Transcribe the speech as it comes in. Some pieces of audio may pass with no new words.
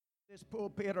This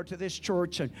pulpit or to this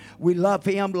church, and we love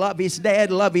him, love his dad,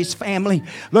 love his family.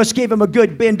 Let's give him a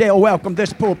good Bendale welcome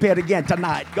this pulpit again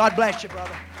tonight. God bless you,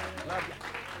 brother. Love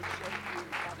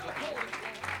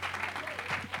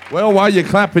you. Well, while you're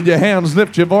clapping your hands,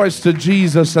 lift your voice to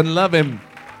Jesus and love him.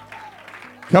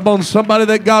 Come on, somebody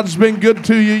that God's been good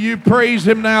to you, you praise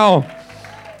him now.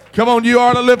 Come on, you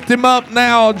ought to lift him up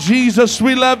now. Jesus,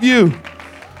 we love you.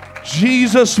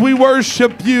 Jesus, we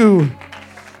worship you.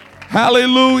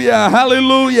 Hallelujah,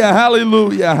 hallelujah,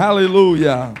 hallelujah,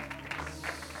 hallelujah.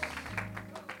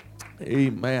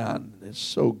 Amen. It's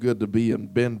so good to be in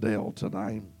Bendale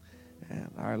tonight.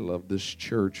 And I love this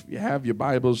church. If you have your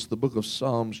Bibles, the book of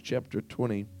Psalms, chapter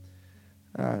 20.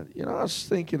 I was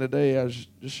thinking today, I was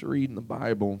just reading the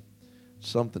Bible.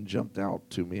 Something jumped out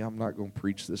to me. I'm not going to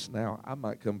preach this now. I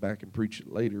might come back and preach it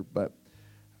later. But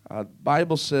the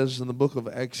Bible says in the book of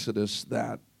Exodus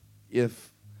that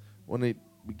when it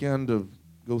began to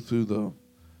go through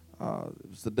it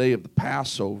was the day of the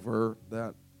Passover,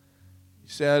 that he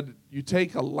said, you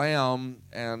take a lamb,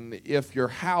 and if your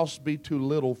house be too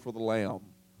little for the lamb,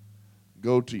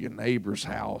 go to your neighbor's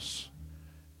house.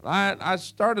 And I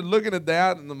started looking at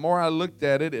that, and the more I looked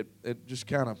at it, it just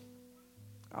kind of,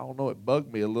 it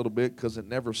bugged me a little bit, because it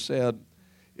never said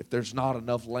if there's not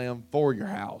enough lamb for your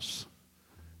house.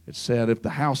 It said if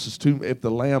the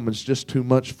lamb is just too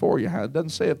much for you. It doesn't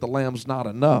say if the lamb's not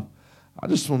enough. I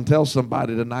just want to tell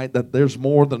somebody tonight that there's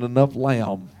more than enough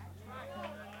lamb.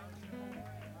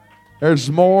 There's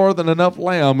more than enough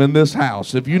lamb in this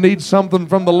house. If you need something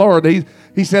from the Lord,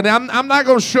 he said, I'm not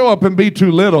going to show up and be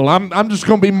too little. I'm just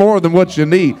going to be more than what you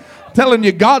need. I'm telling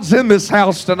you, God's in this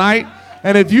house tonight.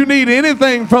 And if you need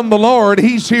anything from the Lord,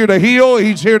 he's here to heal.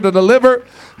 He's here to deliver.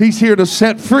 He's here to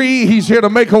set free. He's here to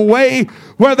make a way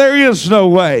where there is no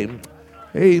way.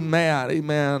 Amen.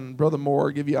 Amen. Brother Moore,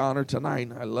 I give you honor tonight.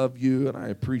 I love you and I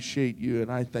appreciate you.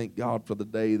 And I thank God for the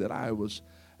day that I was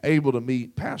able to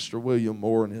meet Pastor William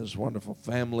Moore and his wonderful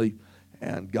family.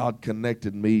 And God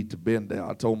connected me to Bendale.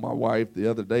 I told my wife the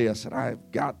other day, I said,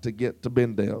 I've got to get to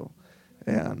Bendale.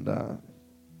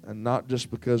 And not just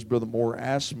because Brother Moore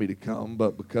asked me to come,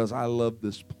 but because I love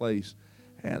this place.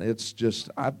 And it's just,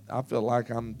 I feel like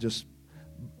I'm just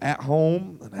at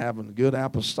home and having a good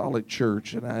apostolic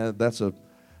church. And that's a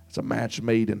match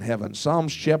made in heaven.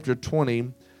 Psalms chapter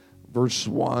 20, verse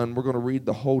 1. We're going to read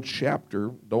the whole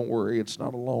chapter. Don't worry, it's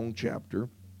not a long chapter.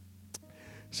 It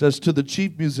says, to the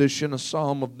chief musician, a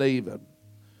psalm of David.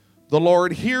 The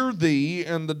Lord hear thee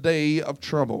in the day of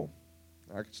trouble.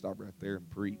 I can stop right there and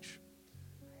preach.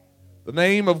 The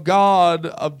name of God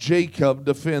of Jacob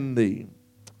defend thee.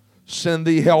 Send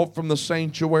thee help from the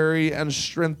sanctuary and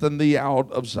strengthen thee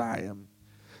out of Zion.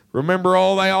 Remember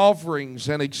all thy offerings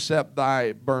and accept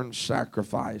thy burnt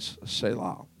sacrifice,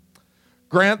 Selah.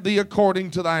 Grant thee according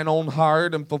to thine own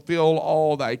heart and fulfill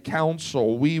all thy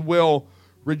counsel. We will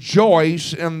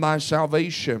rejoice in thy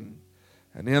salvation.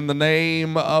 And in the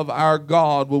name of our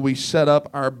God will we set up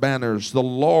our banners. The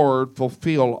Lord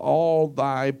fulfill all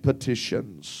thy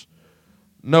petitions.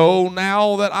 Know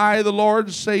now that I, the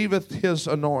Lord, saveth his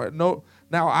anointed.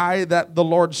 Now I, that the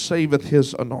Lord saveth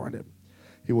his anointed.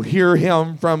 He will hear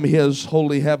him from his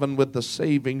holy heaven with the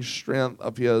saving strength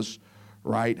of his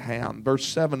right hand. Verse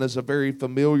 7 is a very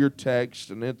familiar text,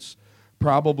 and it's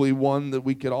probably one that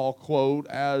we could all quote.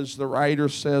 As the writer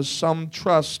says, some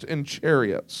trust in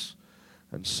chariots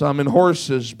and some in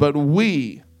horses, but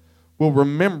we will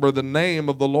remember the name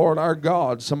of the Lord our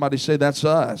God. Somebody say, that's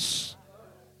us.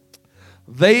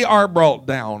 They are brought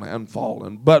down and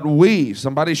fallen, but we,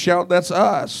 somebody shout, that's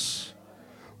us.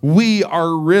 We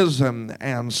are risen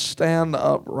and stand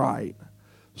upright.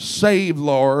 Save,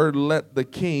 Lord, let the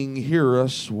King hear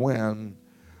us when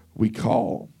we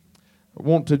call. I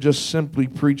want to just simply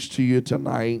preach to you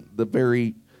tonight the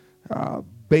very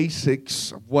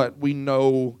basics of what we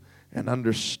know and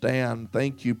understand.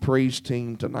 Thank you, praise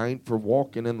team, tonight for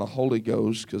walking in the Holy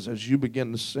Ghost, because as you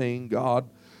begin to sing, God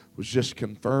was just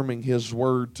confirming his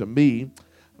word to me.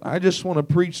 I just want to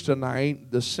preach tonight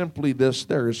simply this: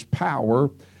 there is power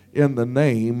in the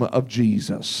name of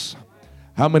Jesus.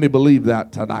 How many believe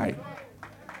that tonight?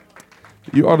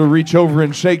 You ought to reach over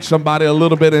and shake somebody a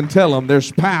little bit and tell them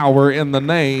there's power in the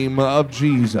name of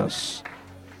Jesus.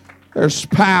 There's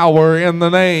power in the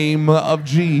name of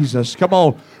Jesus. Come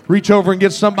on, reach over and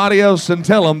get somebody else and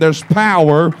tell them there's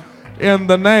power in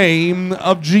the name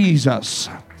of Jesus.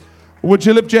 Would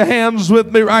you lift your hands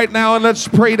with me right now and let's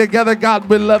pray together. God,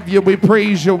 we love you. We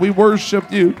praise you. We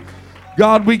worship you.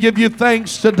 God, we give you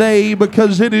thanks today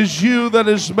because it is you that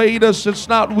has made us. It's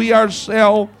not we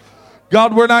ourselves.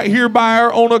 God, we're not here by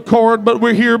our own accord, but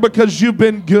we're here because you've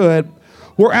been good.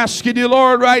 We're asking you,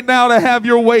 Lord, right now to have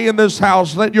your way in this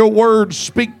house. Let your word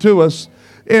speak to us.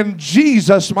 In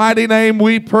Jesus' mighty name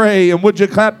we pray. And would you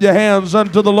clap your hands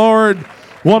unto the Lord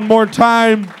one more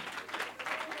time?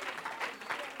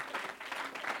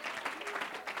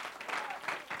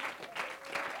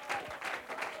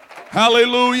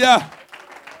 Hallelujah.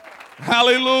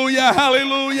 Hallelujah,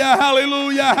 hallelujah,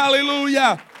 hallelujah,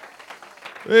 hallelujah.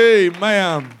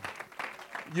 Amen.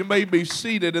 You may be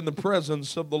seated in the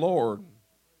presence of the Lord.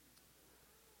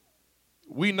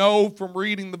 We know from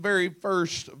reading the very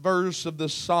first verse of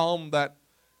this psalm that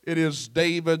it is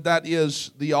David that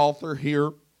is the author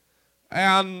here.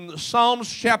 And Psalms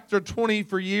chapter 20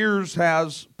 for years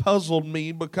has puzzled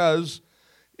me because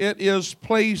it is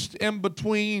placed in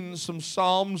between some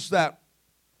psalms that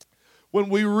when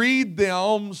we read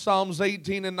them, Psalms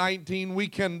 18 and 19, we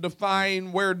can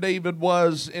define where David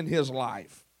was in his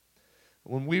life.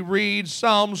 When we read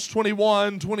Psalms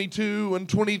 21, 22, and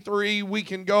 23, we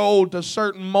can go to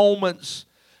certain moments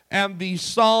and the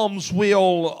Psalms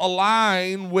will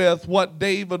align with what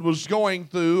David was going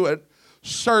through at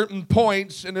certain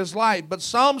points in his life. But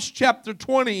Psalms chapter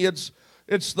 20, it's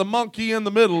the monkey in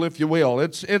the middle, if you will.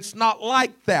 It's not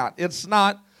like that. It's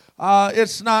not.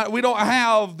 We don't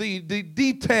have the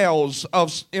details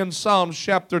in Psalms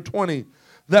chapter 20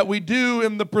 that we do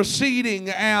in the preceding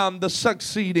and the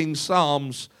succeeding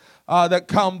Psalms that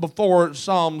come before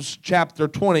Psalms chapter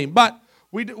 20. But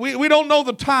we don't know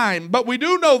the time, but we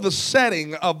do know the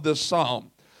setting of this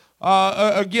psalm.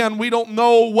 Again, we don't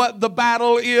know what the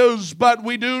battle is, but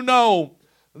we do know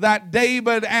that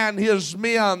David and his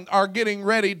men are getting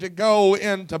ready to go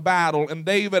into battle. And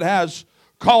David has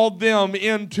called them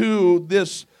into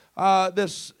this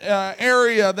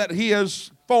area that he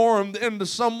has formed into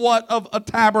somewhat of a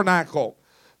tabernacle.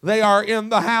 They are in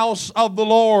the house of the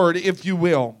Lord, if you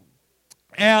will.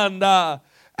 And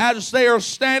as they are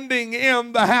standing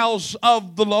in the house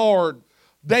of the Lord,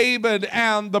 David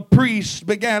and the priest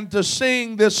began to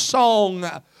sing this song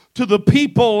to the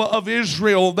people of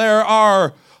Israel. There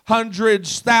are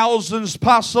hundreds, thousands,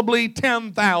 possibly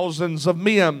 10,000s of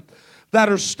men that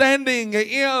are standing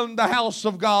in the house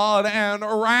of God and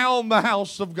around the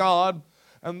house of God,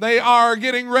 and they are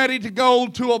getting ready to go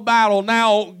to a battle.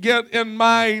 Now, get in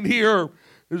mind here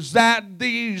is that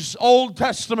these Old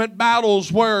Testament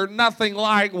battles were nothing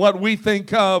like what we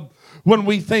think of when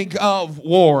we think of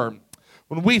war.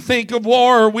 When we think of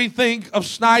war, we think of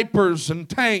snipers and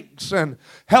tanks and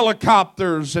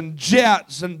helicopters and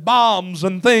jets and bombs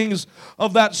and things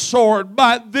of that sort.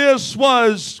 But this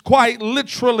was quite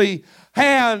literally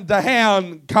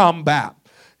hand-to-hand combat.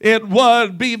 It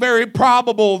would be very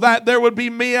probable that there would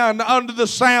be men under the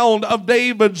sound of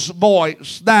David's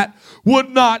voice that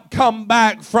would not come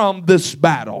back from this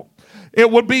battle. It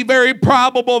would be very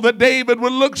probable that David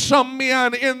would look some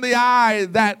men in the eye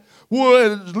that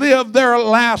would live their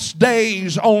last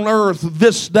days on earth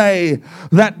this day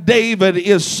that David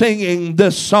is singing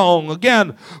this song.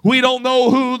 Again, we don't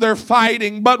know who they're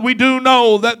fighting, but we do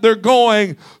know that they're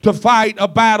going to fight a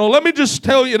battle. Let me just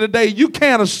tell you today, you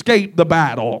can't escape the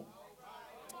battle.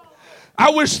 I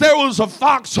wish there was a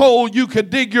foxhole you could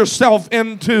dig yourself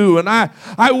into, and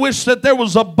I wish that there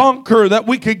was a bunker that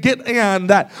we could get in,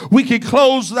 that we could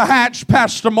close the hatch,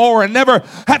 Pastor Moore, and never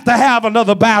have to have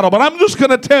another battle. But I'm just going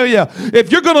to tell you,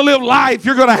 if you're going to live life,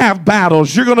 you're going to have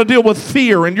battles. You're going to deal with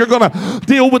fear, and you're going to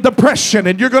deal with depression,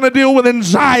 and you're going to deal with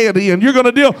anxiety, and you're going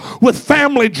to deal with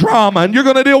family drama, and you're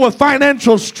going to deal with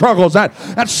financial struggles.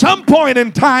 At some point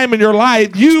in time in your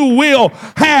life, you will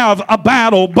have a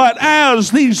battle. But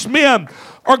as these men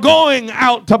are going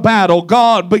out to battle,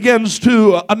 God begins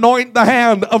to anoint the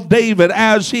hand of David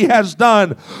as he has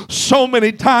done so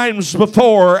many times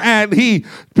before, and he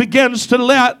begins to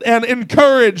let and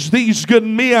encourage these good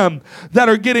men that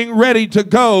are getting ready to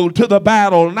go to the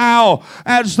battle. Now,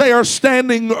 as they are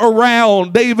standing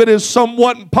around, David is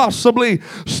somewhat possibly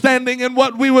standing in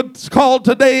what we would call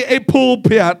today a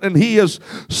pulpit, and he is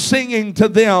singing to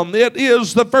them. It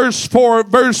is the first 4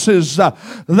 verses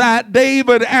that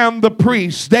David and the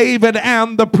priest, David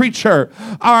and the preacher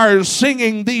are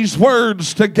singing these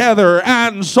words together.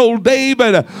 And so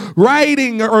David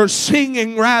writing or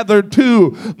singing rather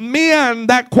to men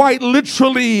that quite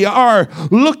literally are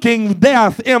looking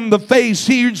death in the face,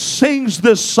 he sings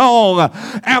this song,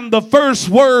 and the first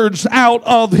words out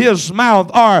of his mouth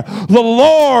are, "The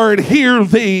Lord hear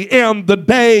thee in the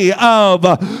day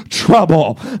of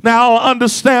trouble." Now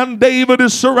understand, David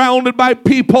is surrounded by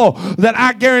people that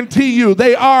I guarantee you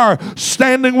they are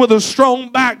standing with a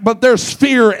strong back, but there's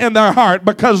fear in their heart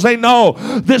because they know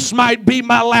this might be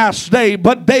my last day.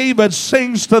 But David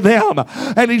sings to them,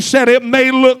 and he said, it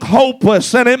may look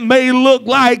hopeless, and it may look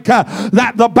like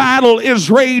that the battle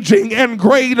is raging and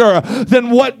greater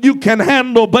than what you can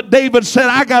handle. But David said,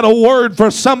 I got a word for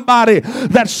somebody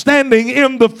that's standing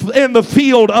in the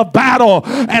field of battle,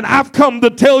 and I've come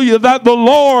to tell you that the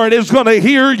Lord is going to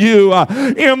hear you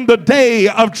in the day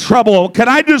of trouble. Can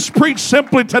I just preach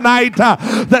simply tonight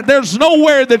that there's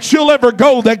nowhere that you'll ever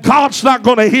go that God's not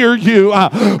going to hear you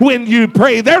when you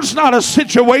pray. There's not a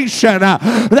situation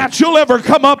that you'll ever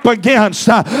come up against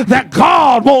that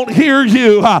God won't hear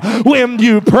you when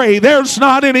you pray. There's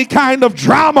not any kind of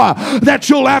drama that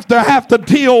you'll have to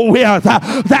deal with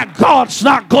that God's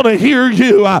not going to hear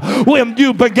you when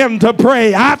you begin to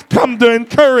pray. I've come to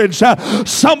encourage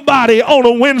somebody on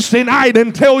a Wednesday night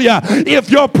and tell you, if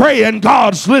you're praying,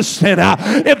 God's listening.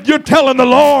 If you're telling the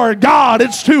Lord, God,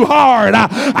 it's too hard,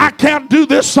 I can't do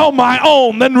this on my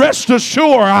own, then rest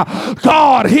assured,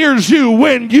 God hears you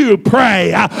when you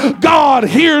pray. God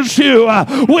hears you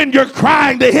when you're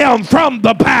crying to Him from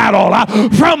the battle,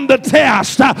 from the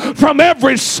test, from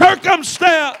every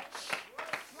circumstance.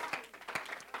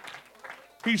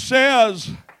 He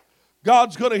says,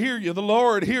 God's going to hear you. The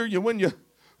Lord hear you when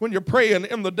you're praying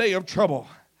in the day of trouble.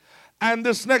 And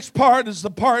this next part is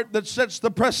the part that sets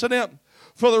the precedent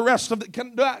for the rest of it.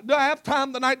 Do I have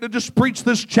time tonight to just preach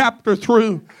this chapter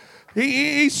through?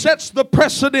 He sets the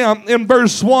precedent in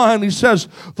verse 1. He says,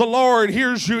 the Lord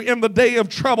hears you in the day of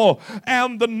trouble,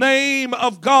 and the name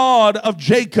of God of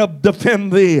Jacob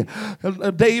defend thee.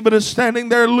 David is standing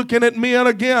there looking at me, and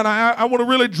again, I want to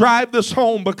really drive this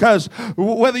home, because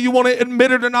whether you want to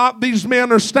admit it or not, these men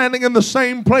are standing in the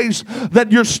same place that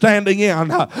you're standing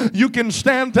in. You can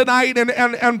stand tonight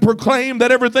and proclaim that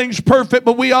everything's perfect,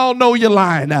 but we all know you're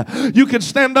lying. You can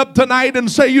stand up tonight and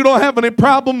say you don't have any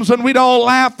problems, and we'd all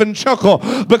laugh and chuckle,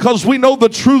 because we know the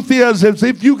truth is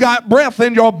if you got breath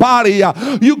in your body,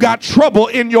 you got trouble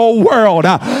in your world.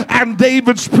 And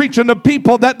David's preaching to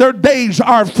people that their days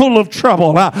are full of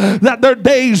trouble, that their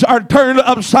days are turned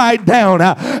upside down.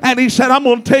 And he said, I'm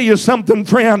going to tell you something,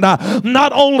 friend.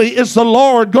 Not only is the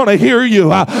Lord going to hear you,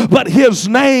 but His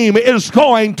name is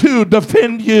going to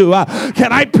defend you.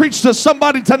 Can I preach to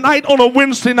somebody tonight on a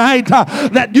Wednesday night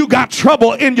that you got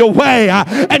trouble in your way,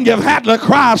 and you've had to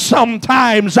cry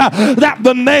sometimes, that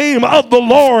the name of the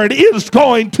Lord is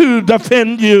going to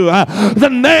defend you. The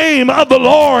name of the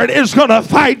Lord is going to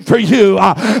fight for you.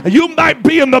 You might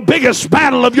be in the biggest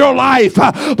battle of your life,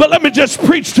 but let me just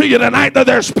preach to you tonight that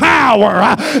there's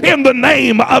power in the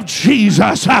name of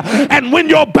Jesus. And when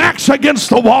your back's against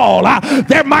the wall,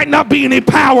 there might not be any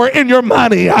power in your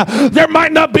money. There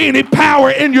might not be any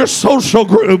power in your social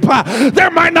group.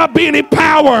 There might not be any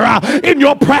power in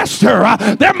your pastor.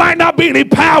 There might not be any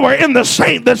power in the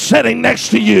saint that's sitting next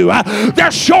to you. There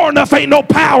sure enough ain't no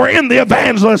power in the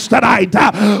evangelist tonight.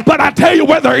 But I tell you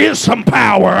where there is some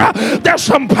power. There's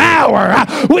some power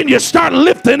when you start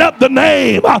lifting up the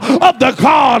name of the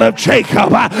God of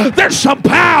Jacob. There's some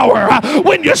power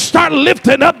when you start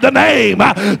lifting up the name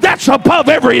that's above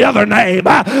every other name.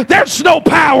 There's no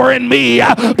power in me,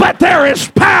 but there is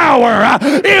power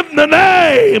in the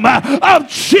name of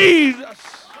Jesus.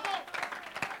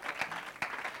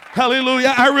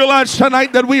 Hallelujah. I realize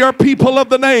tonight that we are people of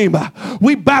the name.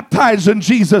 We baptize in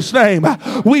Jesus' name.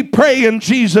 We pray in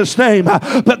Jesus' name.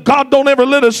 But God don't ever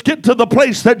let us get to the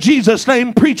place that Jesus'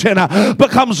 name preaching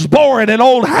becomes boring and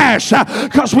old hash,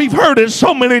 because we've heard it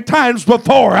so many times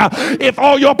before. If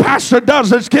all your pastor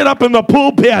does is get up in the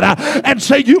pulpit and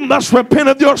say you must repent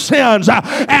of your sins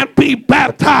and be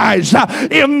baptized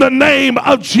in the name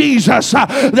of Jesus,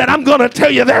 then I'm going to tell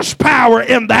you there's power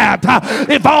in that.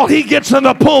 If all he gets in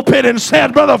the pulpit and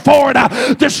said, Brother Ford,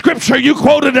 the scripture you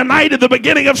quoted tonight at the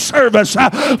beginning of service,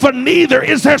 for neither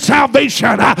is there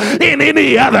salvation in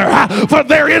any other, for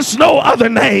there is no other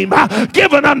name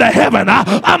given unto heaven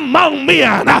among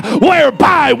men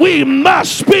whereby we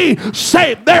must be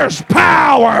saved. There's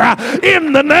power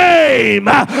in the name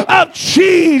of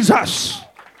Jesus.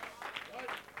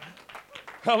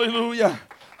 Hallelujah.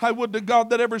 I would to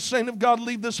God that every saint of God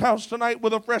leave this house tonight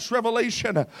with a fresh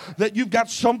revelation that you've got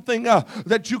something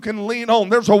that you can lean on.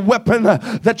 There's a weapon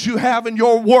that you have in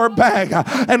your war bag,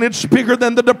 and it's bigger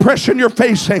than the depression you're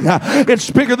facing.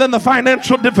 It's bigger than the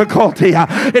financial difficulty.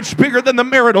 It's bigger than the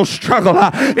marital struggle.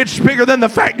 It's bigger than the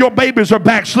fact your babies are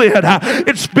backslid.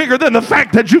 It's bigger than the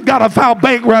fact that you've got to file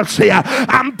bankruptcy.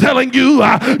 I'm telling you,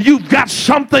 you've got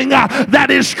something that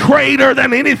is greater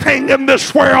than anything in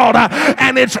this world,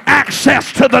 and it's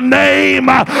access to the name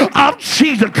of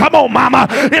Jesus. Come on, mama.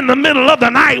 In the middle of the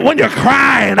night when you're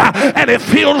crying and it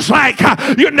feels like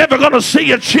you're never going to see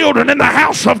your children in the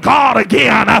house of God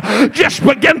again, just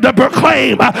begin to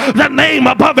proclaim the name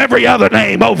above every other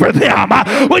name over them.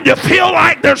 When you feel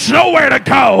like there's nowhere to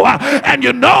go and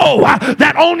you know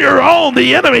that on your own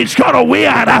the enemy's going to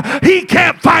win, he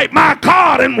can't fight my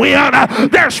God and win.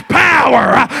 There's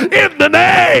power in the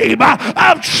name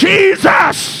of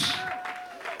Jesus.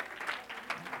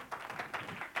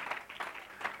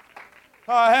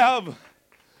 I have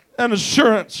an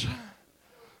assurance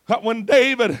that when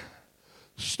David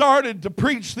started to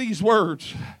preach these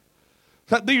words,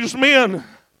 that these men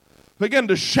began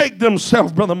to shake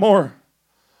themselves, Brother Moore.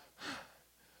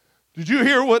 Did you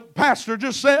hear what Pastor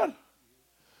just said?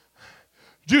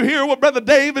 Did you hear what Brother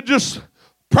David just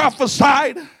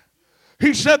prophesied?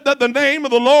 He said that the name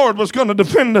of the Lord was going to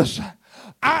defend us.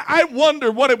 I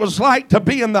wonder what it was like to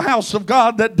be in the house of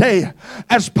God that day,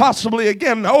 as possibly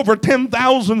again over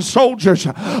 10,000 soldiers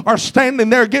are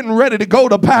standing there getting ready to go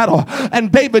to battle,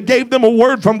 and David gave them a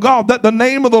word from God that the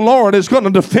name of the Lord is going to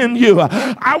defend you.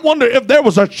 I wonder if there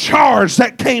was a charge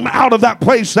that came out of that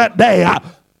place that day.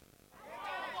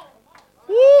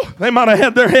 They might have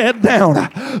had their head down.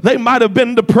 They might have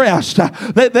been depressed.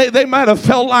 They might have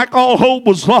felt like all hope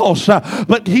was lost.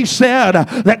 But he said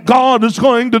that God is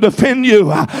going to defend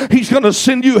you. He's going to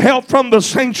send you help from the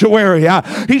sanctuary.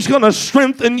 He's going to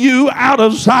strengthen you out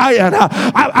of Zion.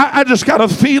 I just got a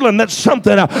feeling that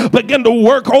something began to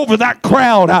work over that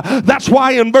crowd. That's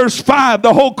why in verse 5,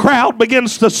 the whole crowd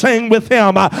begins to sing with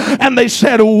him. And they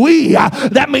said, we,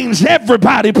 that means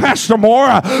everybody, Pastor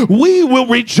Moore, we will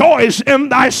rejoice in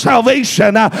thy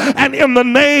salvation, and in the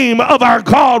name of our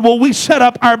God will we set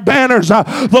up our banners.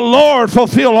 The Lord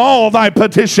fulfill all thy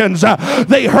petitions.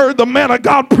 They heard the man of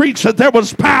God preach that there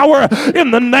was power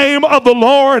in the name of the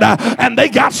Lord, and they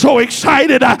got so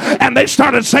excited and they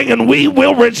started singing, we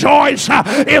will rejoice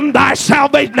in thy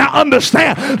salvation. Now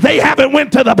understand, they haven't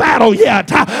went to the battle yet.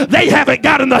 They haven't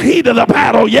got in the heat of the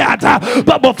battle yet.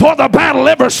 But before the battle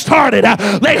ever started,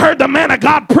 they heard the man of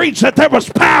God preach that there was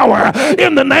power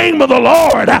in the name of the Lord.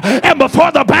 And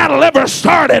before the battle ever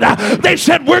started, they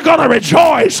said, we're going to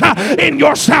rejoice in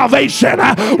your salvation.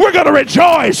 We're going to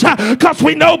rejoice because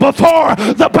we know before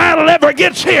the battle ever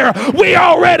gets here, we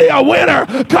already a winner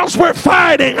because we're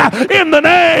fighting in the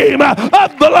name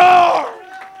of the Lord.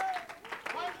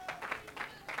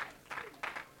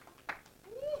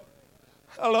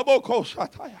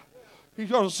 He's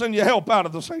going to send you help out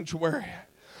of the sanctuary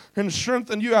and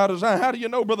strengthen you out of Zion. How do you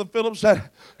know, Brother Phillips, that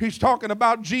he's talking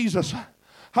about Jesus?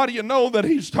 How do you know that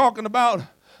he's talking about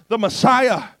the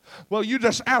Messiah? Well, you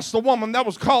just asked the woman that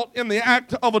was caught in the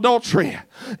act of adultery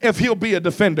if he'll be a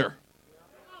defender.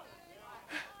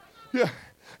 Yeah.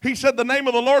 He said the name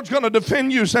of the Lord's going to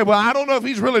defend you. Say, well, I don't know if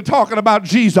he's really talking about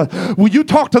Jesus. Will you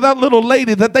talk to that little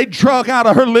lady that they drug out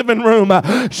of her living room?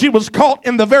 She was caught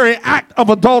in the very act of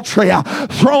adultery,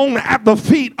 thrown at the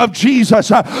feet of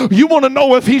Jesus. You want to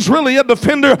know if he's really a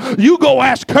defender? You go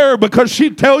ask her, because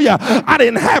she'd tell you, I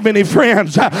didn't have any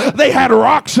friends. They had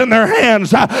rocks in their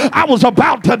hands. I was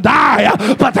about to die,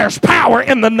 but there's power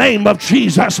in the name of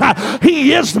Jesus.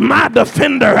 He is my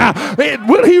defender.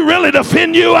 Will he really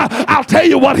defend you? I'll tell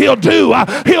you what he'll do.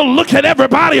 He'll look at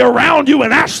everybody around you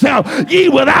and ask them, ye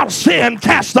without sin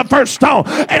cast the first stone.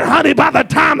 And honey, by the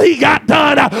time he got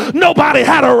done, nobody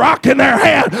had a rock in their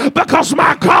hand, because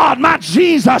my God, my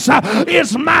Jesus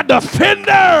is my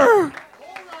defender.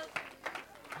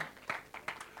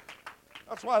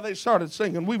 That's why they started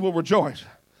singing, we will rejoice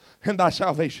in thy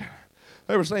salvation.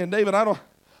 They were saying, David, I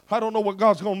don't know what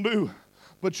God's going to do,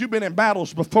 but you've been in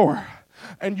battles before,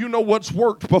 and you know what's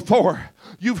worked before.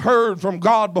 You've heard from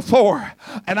God before,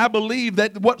 and I believe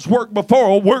that what's worked before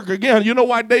will work again. You know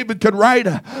why David could write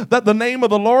that the name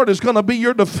of the Lord is going to be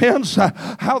your defense,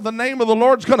 how the name of the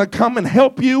Lord's going to come and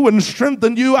help you and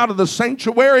strengthen you out of the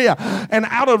sanctuary and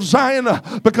out of Zion,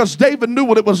 because David knew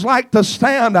what it was like to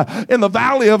stand in the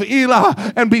valley of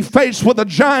Elah and be faced with a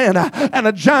giant, and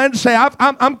a giant say,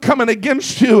 I'm coming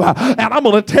against you, and I'm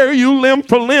going to tear you limb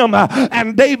for limb.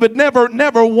 And David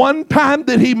never one time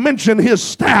did he mention his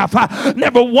staff.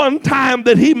 Never one time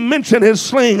did he mention his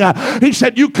sling. He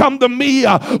said, you come to me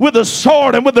with a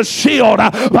sword and with a shield,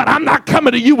 but I'm not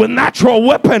coming to you with natural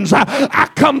weapons. I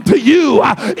come to you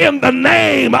in the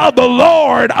name of the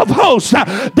Lord of hosts.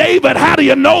 David, how do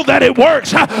you know that it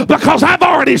works? Because I've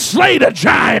already slayed a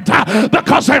giant,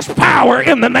 because there's power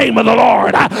in the name of the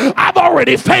Lord. I've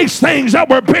already faced things that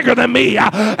were bigger than me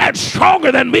and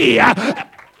stronger than me.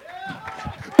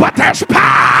 But there's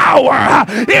power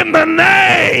in the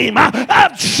name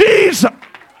of Jesus.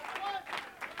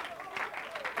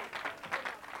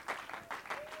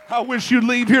 I wish you'd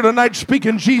leave here tonight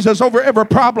speaking Jesus over every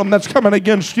problem that's coming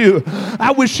against you.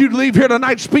 I wish you'd leave here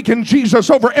tonight speaking Jesus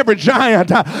over every giant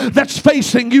that's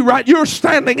facing you right. You're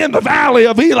standing in the valley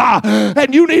of Elah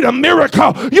and you need a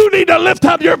miracle. You need to lift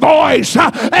up your voice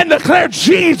and declare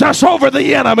Jesus over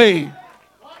the enemy.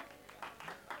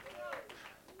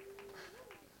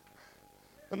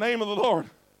 The name of the Lord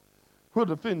will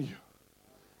defend you.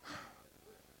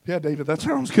 Yeah, David, that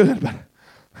sounds good, but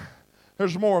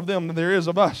there's more of them than there is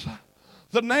of us.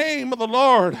 The name of the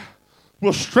Lord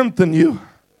will strengthen you.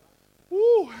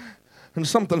 Woo. And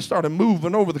something started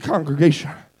moving over the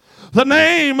congregation. The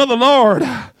name of the Lord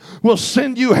will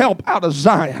send you help out of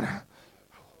Zion.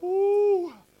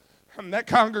 Woo. And that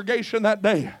congregation that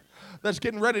day that's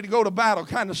getting ready to go to battle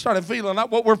kind of started feeling like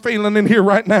what we're feeling in here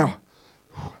right now.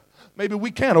 Maybe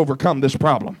we can't overcome this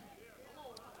problem.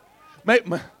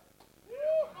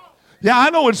 Yeah,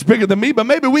 I know it's bigger than me, but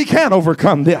maybe we can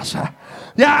overcome this.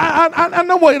 Yeah, I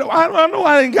know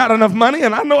I ain't got enough money,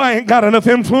 and I know I ain't got enough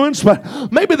influence, but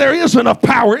maybe there is enough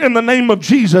power in the name of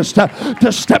Jesus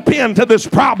to step into this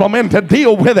problem and to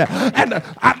deal with it. And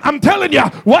I'm telling you,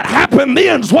 what happened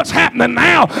then is what's happening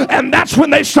now. And that's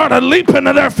when they started leaping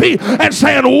to their feet and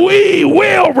saying, we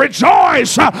will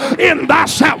rejoice in thy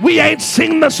salvation. We ain't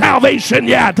seen the salvation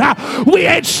yet. We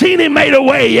ain't seen him made a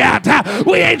way yet.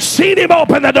 We ain't seen him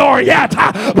open the door yet.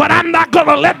 But I'm not going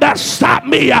to let that stop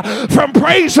me from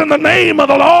praising the name of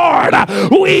the Lord.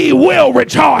 We will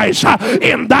rejoice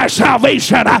in thy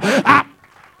salvation.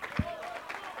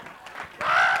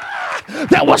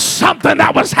 There was something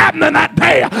that was happening that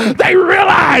day. They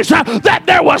realized that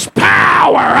there was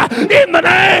power in the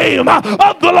name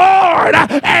of the Lord,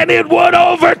 and it would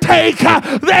overtake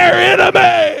their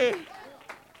enemy.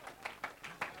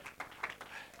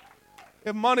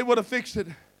 If money would have fixed it,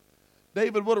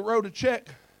 David would have wrote a check.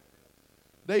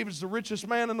 David's the richest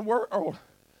man in the world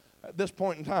at this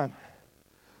point in time.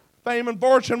 Fame and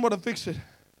fortune would have fixed it.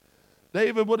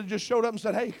 David would have just showed up and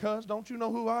said, hey, cuz, don't you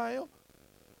know who I am?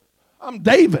 I'm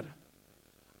David.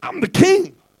 I'm the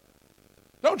king.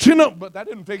 Don't you know? But that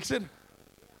didn't fix it.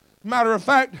 Matter of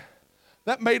fact,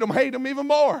 that made them hate him even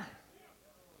more.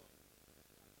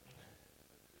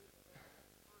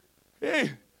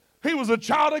 He was a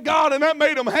child of God, and that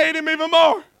made them hate him even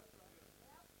more.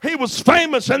 He was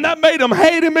famous, and that made them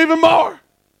hate him even more.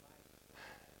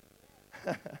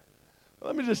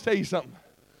 Let me just tell you something.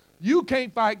 You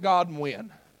can't fight God and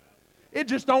win. It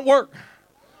just don't work.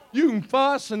 You can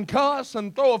fuss and cuss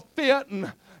and throw a fit,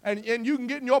 and you can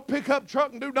get in your pickup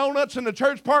truck and do donuts in the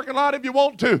church parking lot if you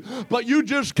want to, but you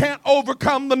just can't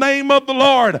overcome the name of the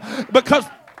Lord, because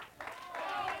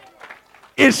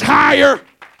it's higher,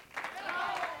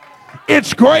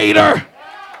 it's greater,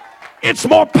 it's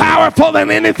more powerful than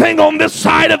anything on this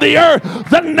side of the earth.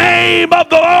 The name of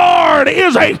the Lord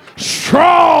is a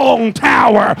strong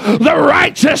tower. The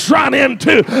righteous run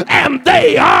into, and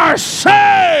they are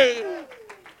saved.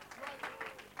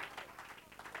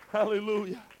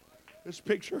 Hallelujah. This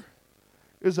picture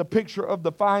is a picture of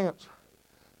defiance.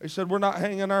 They said, we're not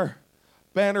hanging our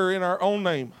banner in our own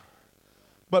name,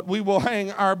 but we will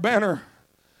hang our banner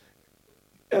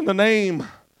in the name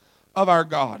of our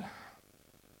God.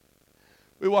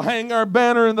 We will hang our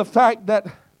banner in the fact that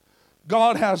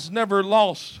God has never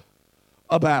lost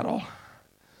a battle.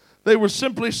 They were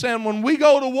simply saying, when we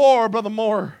go to war, Brother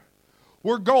Moore,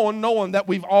 we're going knowing that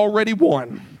we've already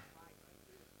won.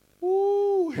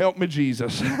 Ooh, help me,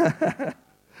 Jesus.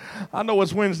 I know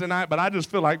it's Wednesday night, but I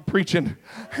just feel like preaching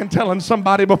and telling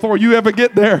somebody before you ever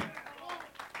get there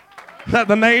that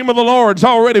the name of the Lord's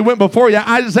already went before you.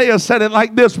 Isaiah said it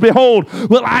like this, behold,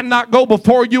 will I not go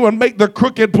before you and make the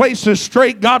crooked places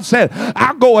straight? God said,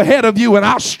 I'll go ahead of you and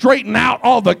I'll straighten out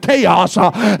all the chaos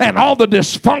and all the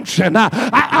dysfunction.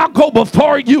 I'll go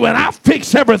before you and I'll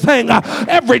fix everything.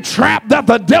 Every trap that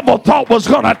the devil thought was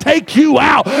going to take you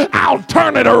out, I'll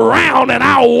turn it around and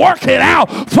I'll work it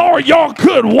out for your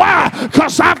good. Why?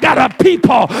 Because I've got a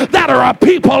people that are a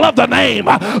people of the name.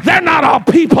 They're not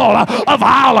a people of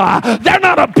Allah. They're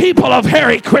not a people of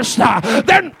Hare Krishna.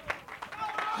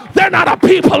 They're not a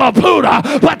people of Buddha,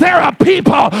 but they're a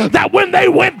people that when they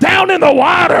went down in the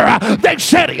water, they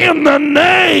said, in the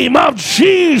name of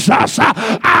Jesus.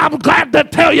 I'm glad to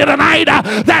tell you tonight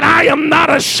that I am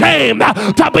not ashamed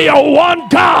to be a one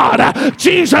God,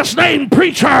 Jesus name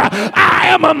preacher. I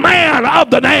am a man of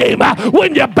the name.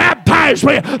 When you baptize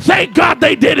me, thank God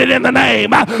they did it in the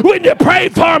name. When you pray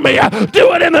for me,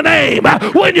 do it in the name.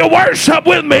 When you worship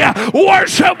with me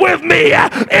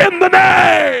in the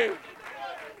name.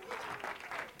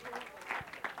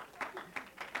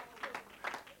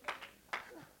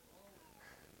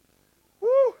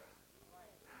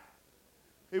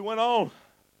 went on.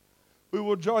 We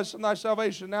will rejoice in thy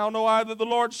salvation. Now know I that the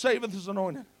Lord saveth his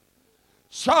anointed.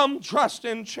 Some trust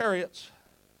in chariots.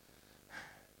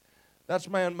 That's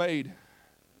man-made.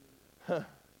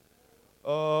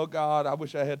 Oh, God, I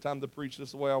wish I had time to preach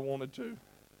this the way I wanted to.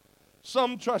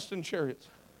 Some trust in chariots.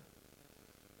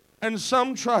 And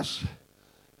some trust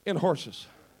in horses.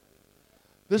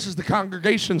 This is the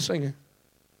congregation singing.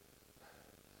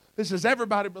 This is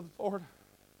everybody, Brother Ford.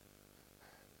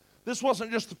 This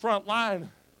wasn't just the front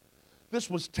line. This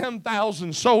was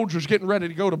 10,000 soldiers getting ready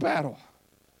to go to battle.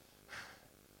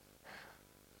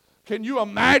 Can you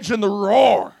imagine the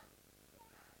roar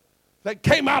that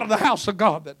came out of the house of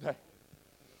God that day?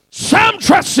 Some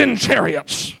trust in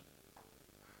chariots.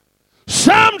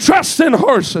 Some trust in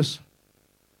horses.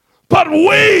 But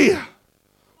we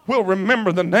will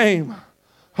remember the name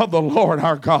of the Lord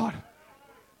our God.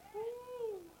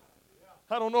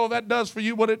 I don't know if that does for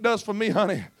you what it does for me,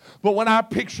 honey. But when I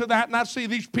picture that and I see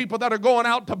these people that are going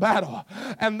out to battle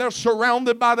and they're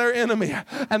surrounded by their enemy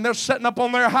and they're sitting up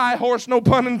on their high horse, no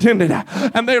pun intended,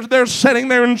 and they're sitting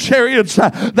there in chariots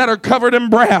that are covered in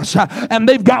brass and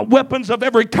they've got weapons of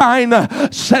every kind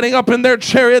setting up in their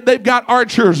chariot. They've got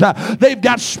archers, they've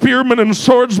got spearmen and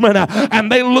swordsmen,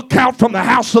 and they look out from the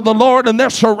house of the Lord and they're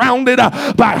surrounded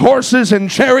by horses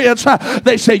and chariots.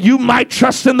 They say, you might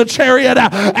trust in the chariot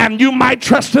and you might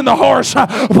trust in the horse,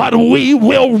 but we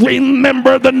will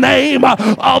remember the name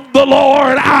of the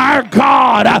Lord our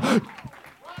God.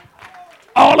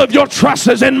 All of your trust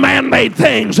is in man-made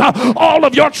things. All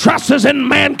of your trust is in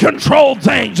man-controlled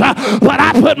things. But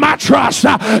I put my trust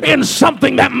in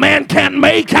something that man can't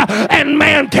make and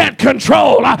man can't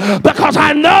control, because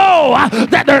I know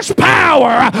that there's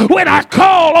power when I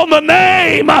call on the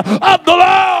name of the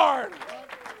Lord.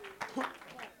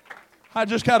 I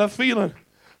just got a feeling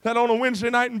that on a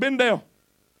Wednesday night in Bendale,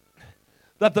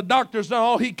 that the doctor's done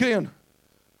all he can.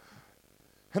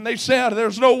 And they said,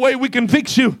 there's no way we can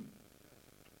fix you.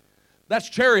 That's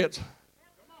chariots.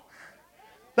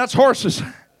 That's horses.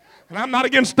 And I'm not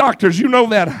against doctors, you know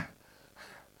that.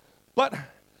 But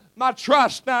my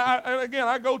trust, now,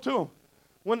 I go to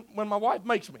them when my wife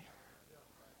makes me.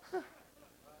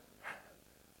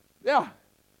 Yeah,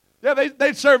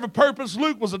 they serve a purpose.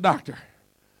 Luke was a doctor.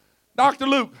 Dr.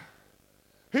 Luke.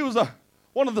 He was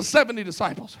one of the 70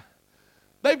 disciples.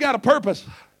 They've got a purpose,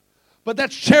 but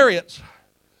that's chariots,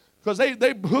 because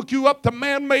they hook you up to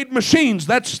man-made machines.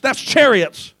 That's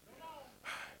chariots.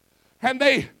 And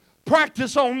they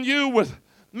practice on you with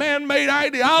man-made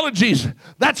ideologies.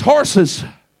 That's horses.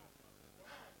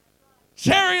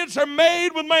 Chariots are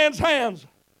made with man's hands,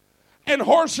 and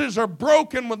horses are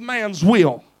broken with man's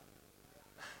will.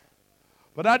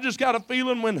 But I just got a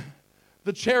feeling when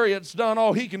the chariot's done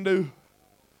all he can do,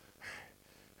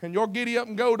 and your giddy up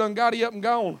and go done got he up and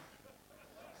gone,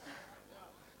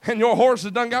 and your horse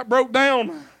has done got broke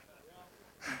down,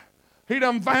 he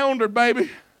done foundered,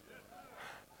 baby.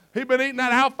 He been eating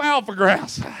that alfalfa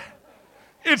grass.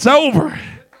 It's over.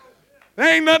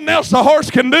 There ain't nothing else the horse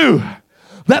can do.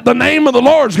 That the name of the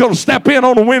Lord's going to step in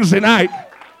on a Wednesday night.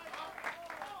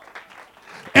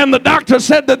 And the doctor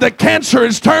said that the cancer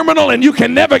is terminal and you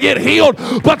can never get healed.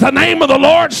 But the name of the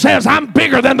Lord says, I'm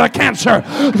bigger than the cancer.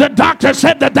 The doctor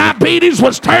said that diabetes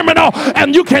was terminal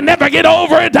and you can never get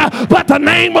over it. But the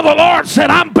name of the Lord said,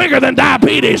 I'm bigger than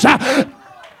diabetes.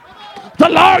 The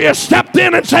lawyer stepped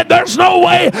in and said, there's no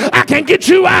way I can get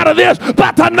you out of this.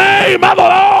 But the name of the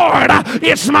Lord,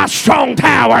 it's my strong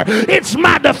tower. It's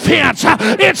my defense.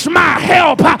 It's my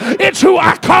help. It's who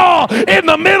I call in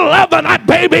the middle of the night,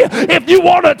 baby. If you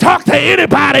want to talk to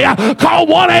anybody, call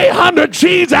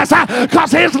 1-800-JESUS,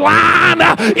 because his line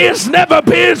is never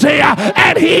busy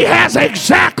and he has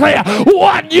exactly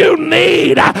what you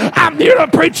need. I'm here to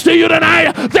preach to you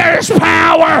tonight. There is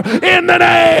power in the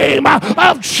name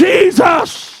of Jesus.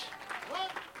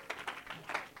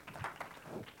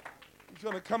 He's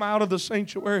going to come out of the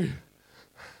sanctuary.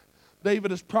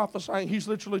 David is prophesying. He's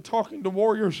literally talking to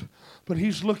warriors, but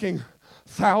he's looking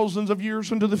thousands of years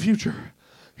into the future.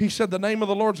 He said the name of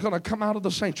the Lord's going to come out of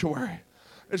the sanctuary.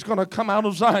 It's going to come out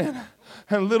of Zion.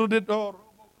 And little did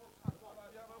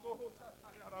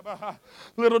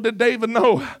David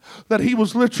know that he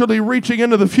was literally reaching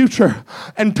into the future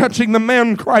and touching the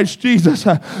man Christ Jesus,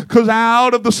 because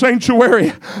out of the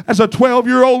sanctuary as a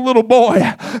 12-year-old little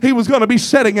boy, he was going to be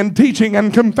sitting and teaching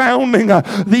and confounding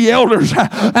the elders,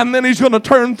 and then he's going to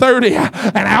turn 30,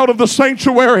 and out of the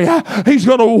sanctuary he's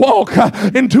going to walk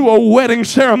into a wedding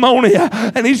ceremony,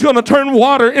 and he's going to turn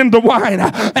water into wine,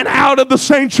 and out of the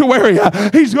sanctuary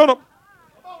he's going to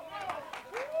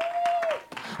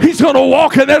He's going to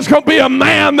walk, and there's going to be a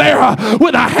man there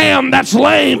with a hand that's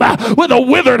lame, with a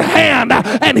withered hand,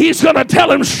 and he's going to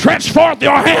tell him, stretch forth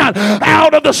your hand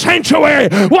out of the sanctuary.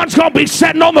 One's going to be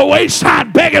sitting on the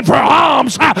wayside begging for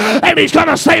alms, and he's going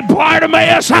to say,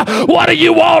 Bartimaeus, what do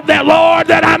you want, that Lord,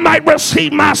 that I might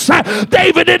receive my sight?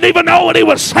 David didn't even know what he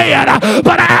was saying,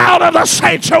 but out of the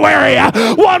sanctuary,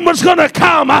 one was going to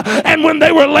come, and when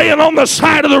they were laying on the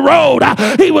side of the road,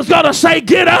 he was going to say,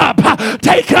 get up,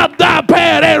 take up thy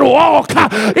bed and walk.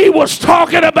 He was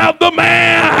talking about the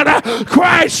man,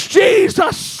 Christ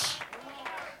Jesus.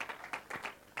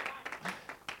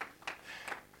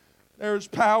 There's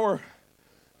power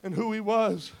in who he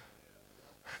was.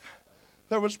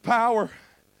 There was power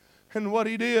in what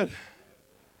he did.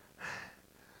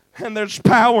 And there's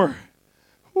power.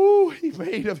 Ooh, he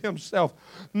made of himself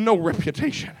no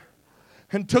reputation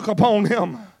and took upon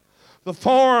him the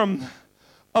form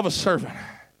of a servant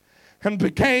and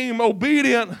became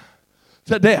obedient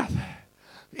to death,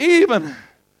 even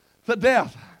the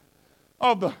death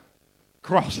of the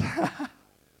cross.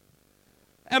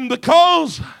 And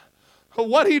because of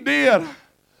what he did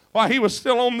while he was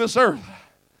still on this earth,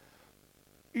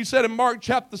 he said in Mark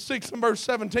chapter 6 and verse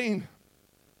 17,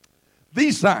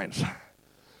 these signs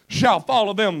shall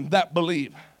follow them that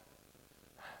believe.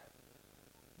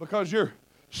 Because you're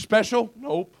special?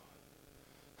 Nope.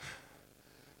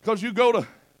 Because you go to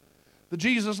the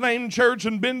Jesus Name Church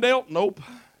in Bendale? Nope.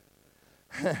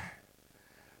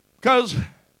 Because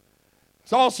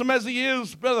as awesome as he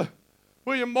is, Brother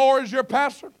William Moore is your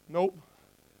pastor? Nope.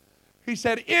 He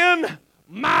said, in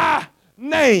my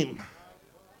name.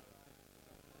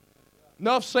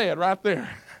 Enough said right there.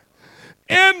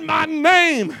 In my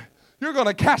name, you're going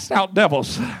to cast out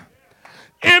devils.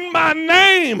 In my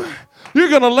name, you're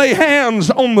going to lay hands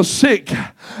on the sick,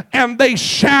 and they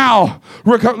shall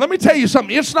recover. Let me tell you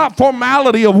something. It's not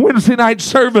formality of Wednesday night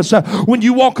service when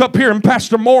you walk up here and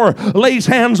Pastor Moore lays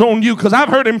hands on you, because I've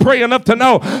heard him pray enough to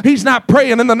know he's not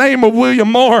praying in the name of William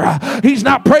Moore. He's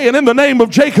not praying in the name of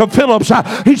Jacob Phillips.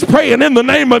 He's praying in the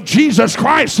name of Jesus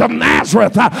Christ of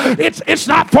Nazareth. It's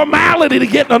not formality to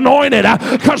get anointed,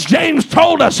 because James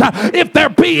told us, if there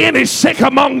be any sick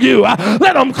among you,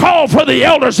 let them call for the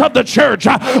elders of the church,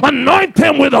 anoint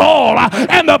them with oil,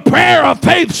 and the prayer of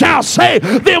faith shall save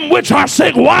them which are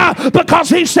sick. Why? Because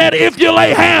he said, if you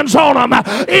lay hands on them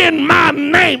in my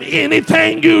name,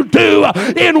 anything you do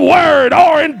in word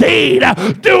or in deed,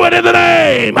 do it in the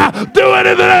name, do it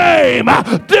in the name,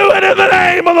 do it in the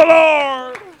name of the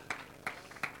Lord.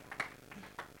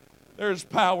 There's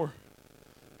power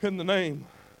in the name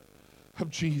of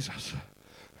Jesus.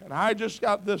 And I just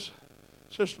got this,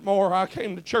 Sister Moore, I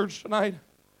came to church tonight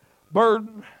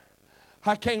burdened.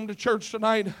 I came to church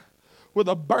tonight with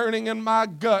a burning in my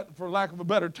gut, for lack of a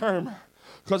better term,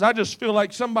 because I just feel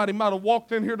like somebody might have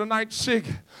walked in here tonight sick,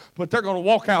 but they're going to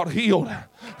walk out healed,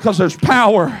 because there's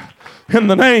power in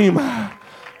the name.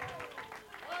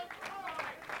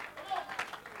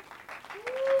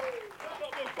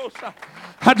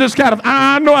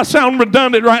 I know I sound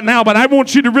redundant right now, but I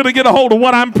want you to really get a hold of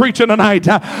what I'm preaching tonight.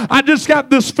 I just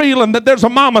got this feeling that there's a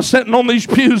mama sitting on these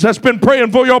pews that's been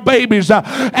praying for your babies,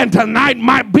 and tonight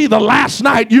might be the last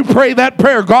night you pray that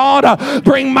prayer. God,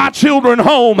 bring my children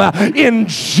home in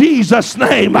Jesus'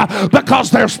 name,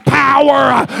 because there's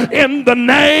power in the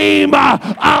name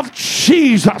of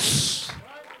Jesus.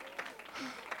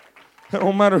 It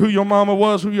don't matter who your mama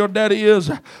was, who your daddy is.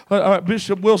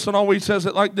 Bishop Wilson always says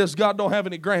it like this: God don't have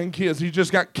any grandkids. He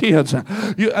just got kids.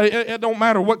 It don't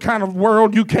matter what kind of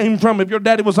world you came from. If your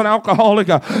daddy was an alcoholic,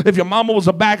 if your mama was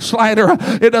a backslider,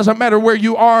 it doesn't matter where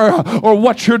you are or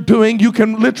what you're doing. You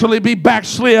can literally be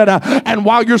backslid. And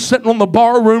while you're sitting on the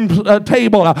barroom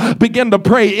table, begin to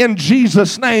pray in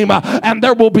Jesus' name. And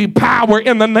there will be power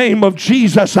in the name of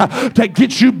Jesus to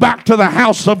get you back to the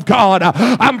house of God.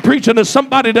 I'm preaching to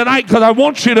somebody tonight because I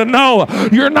want you to know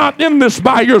you're not in this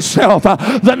by yourself.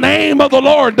 The name of the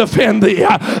Lord defend thee.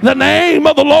 The name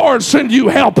of the Lord send you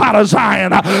help out of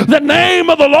Zion. The name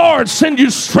of the Lord send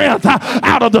you strength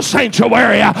out of the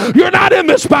sanctuary. You're not in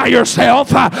this by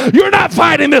yourself. You're not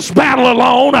fighting this battle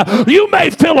alone. You may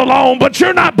feel alone, but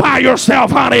you're not by yourself,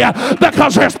 honey,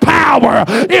 because there's power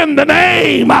in the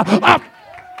name of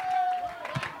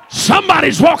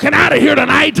somebody's walking out of here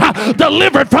tonight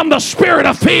delivered from the spirit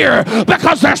of fear,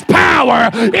 because there's power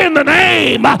in the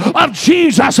name of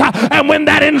Jesus. And when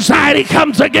that anxiety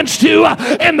comes against you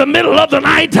in the middle of the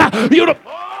night,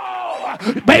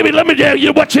 baby, let me tell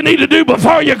you what you need to do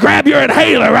before you grab your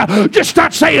inhaler. Just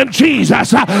start saying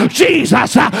Jesus,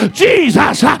 Jesus,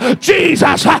 Jesus,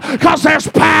 Jesus, because there's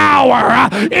power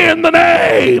in the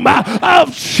name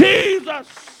of Jesus.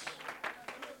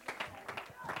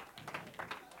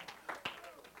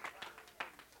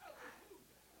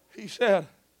 he said,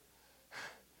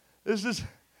 this is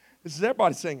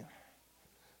everybody singing.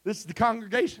 This is the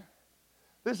congregation.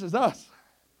 This is us.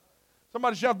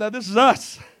 Somebody shout that, this is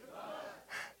us.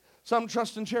 Some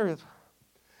trust in chariots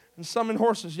and some in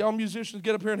horses. Y'all musicians,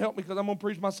 get up here and help me because I'm going to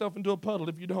preach myself into a puddle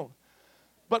if you don't.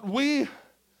 But we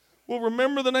will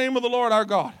remember the name of the Lord our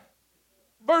God.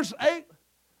 Verse 8,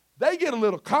 they get a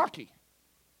little cocky.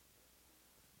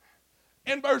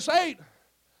 In verse 8,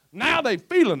 now they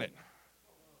feeling it.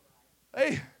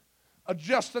 They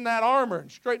adjusting that armor and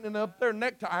straightening up their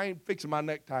necktie. I ain't fixing my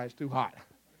necktie, it's too hot.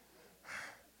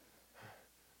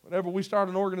 Whenever we start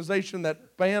an organization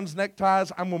that bans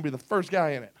neckties, I'm going to be the first guy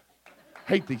in it.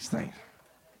 Hate these things.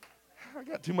 I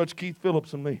got too much Keith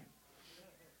Phillips in me.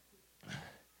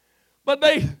 But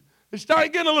they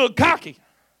started getting a little cocky.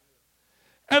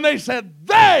 And they said,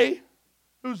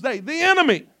 who's they? The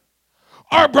enemy,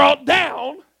 are brought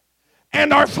down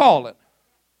and are fallen.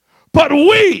 But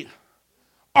we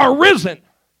are risen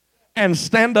and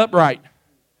stand upright.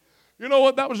 You know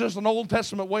what? That was just an Old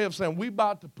Testament way of saying we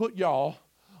about to put y'all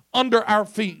under our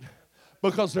feet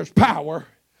because there's power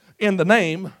in the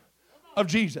name of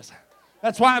Jesus.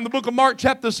 That's why in the book of Mark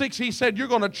chapter 6 he said you're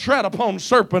going to tread upon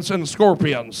serpents and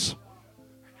scorpions.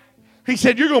 He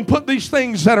said you're going to put these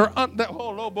things that are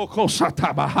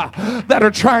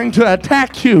trying to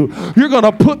attack you, you're going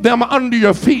to put them under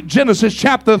your feet. Genesis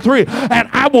chapter 3. And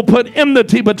I will put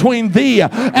enmity between thee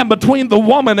and between the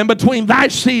woman and between thy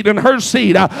seed and her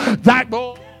seed.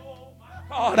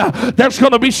 There's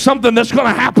going to be something that's going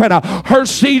to happen. Her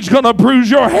seed's going to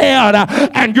bruise your head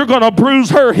and you're going to bruise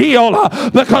her heel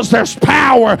because there's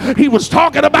power. He was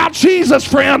talking about Jesus,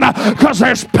 friend, because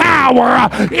there's power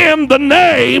in the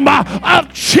name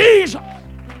of Jesus.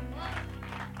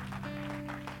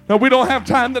 Now, we don't have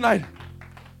time tonight.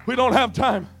 We don't have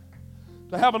time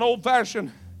to have an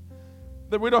old-fashioned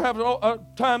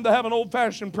time to have an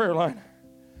old-fashioned prayer line.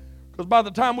 Because by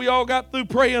the time we all got through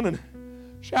praying and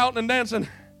shouting and dancing,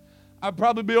 I'd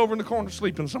probably be over in the corner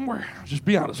sleeping somewhere. I'll just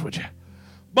be honest with you.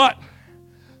 But,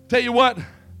 tell you what,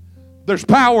 there's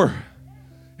power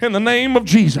in the name of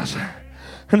Jesus.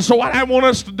 And so what I want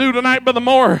us to do tonight, Brother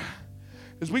Moore,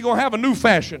 is we're going to have a new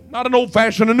fashion, not an old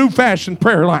fashioned, a new fashioned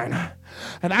prayer line.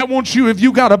 And I want you, if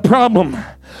you got a problem,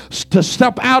 to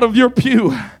step out of your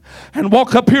pew and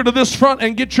walk up here to this front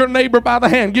and get your neighbor by the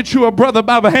hand, get you a brother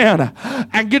by the hand,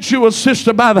 and get you a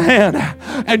sister by the hand,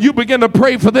 and you begin to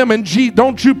pray for them in Jesus.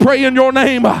 Don't you pray in your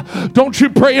name, don't you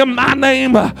pray in my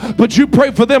name, but you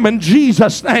pray for them in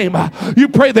Jesus' name. You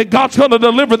pray that God's going to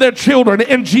deliver their children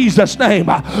in Jesus' name.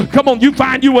 Come on, you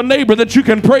find you a neighbor that you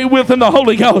can pray with in the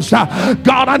Holy Ghost.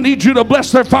 God, I need you to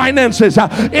bless their finances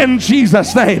in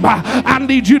Jesus' name. I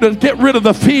need you to get rid of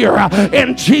the fear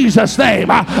in Jesus' name.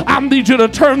 I need you to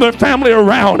turn their family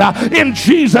around in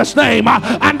Jesus' name.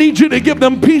 I need you to give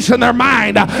them peace in their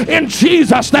mind in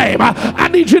Jesus' name. I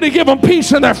need you to give them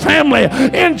peace in their family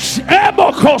because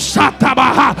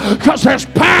there's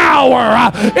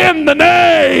power in the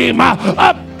name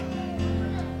of.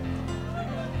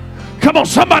 Come on,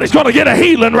 somebody's going to get a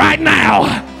healing right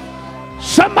now.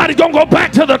 Somebody's going to go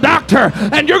back to the doctor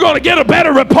and you're going to get a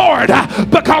better report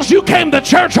because you came to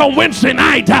church on Wednesday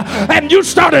night and you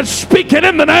started speaking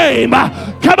in the name.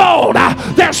 Come on,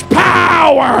 there's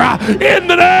power in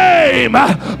the name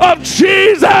of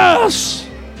Jesus.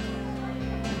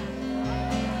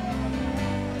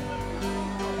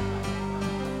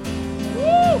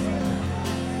 Woo.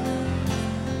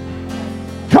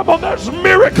 Come on, there's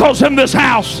miracles in this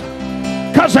house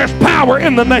because there's power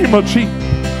in the name of Jesus.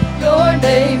 Your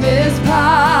name is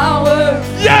power.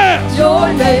 Yes.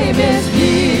 Your name is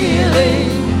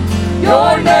healing.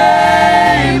 Your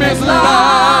name is life.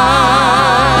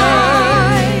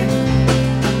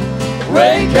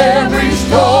 Break every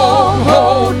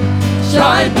stronghold.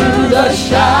 Shine through the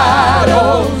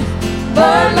shadows.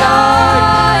 Burn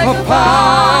like a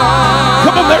fire.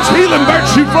 Come on, there's healing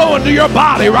virtue flowing to your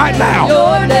body right now.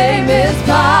 Your name is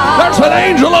power. There's an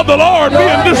angel of the Lord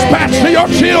being dispatched to your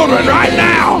children right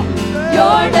now.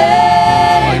 Your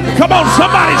name is Come on,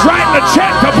 somebody's writing a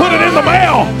check to put it in the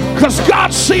mail because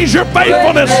God sees your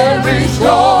faithfulness. every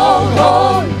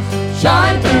stronghold,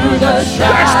 shine through the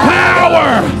shadows. There's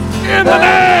power in the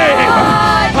name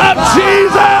of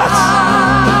Jesus.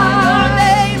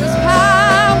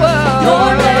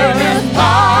 Your name is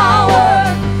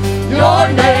power. Your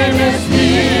name is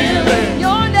healing.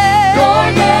 Your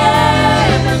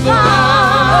name is life.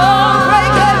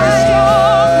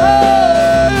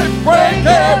 Break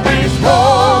every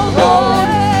stronghold.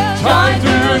 Shine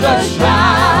through the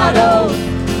shadows.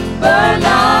 Burn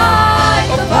like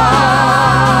a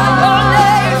fire. Your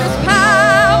name is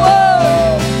power.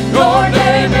 Your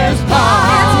name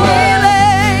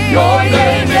Your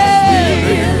name is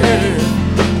healing.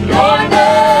 Your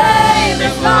name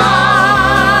is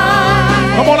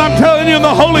life. Come on, I'm telling you in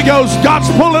the Holy Ghost, God's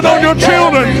pulling on your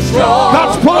children.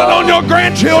 God's pulling on your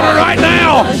grandchildren right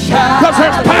now. Because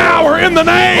there's power in the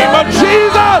name of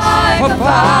Jesus.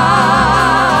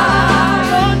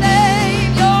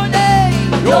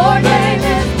 Your name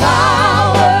is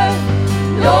power.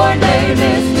 Your name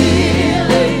is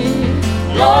healing.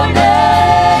 Your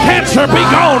name. Cancer be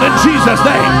gone in Jesus'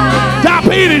 name.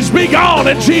 Diabetes be gone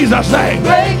in Jesus' name.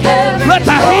 Let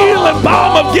the healing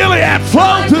balm of Gilead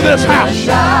flow through this house.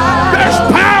 There's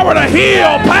power to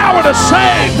heal, power to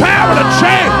save, power to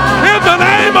change in the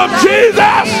name of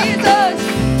Jesus.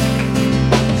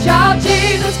 Shout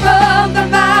Jesus from the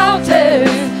mountains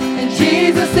and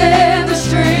Jesus in the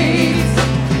streets.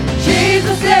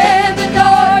 Jesus in the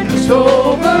darkness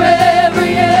over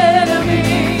every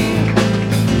enemy.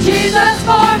 Jesus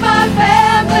for my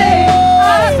family,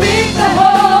 I speak the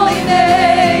holy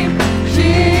name.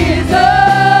 Jesus.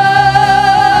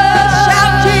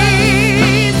 Shout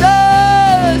Jesus.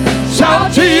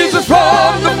 Shout Jesus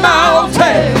from the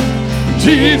mountain,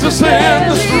 Jesus in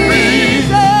the street,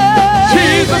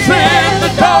 Jesus in the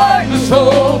darkness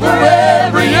over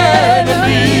every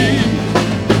enemy.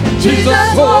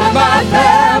 Jesus for my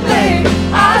family,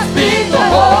 I speak the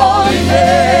holy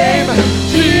name.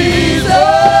 Jesus.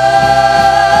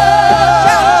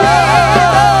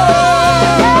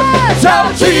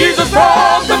 Shout Jesus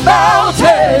from the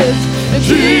mountains,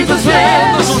 Jesus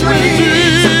in the street,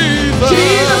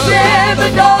 Jesus in the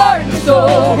darkness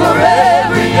over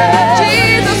every enemy.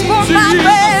 Jesus for my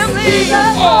family. Jesus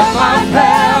for my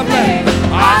family.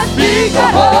 I speak the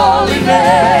holy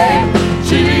name.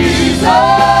 Jesus.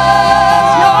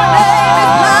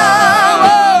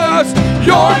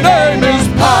 Your name is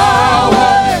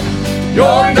power.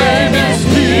 Your name is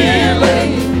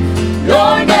healing.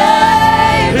 Your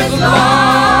name is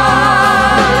life.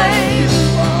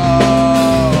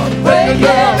 Break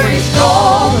every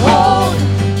stronghold.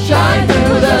 Shine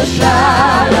through the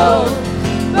shadows.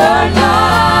 Burn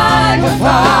like a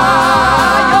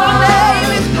fire. Your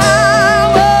name is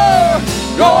power.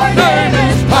 Your name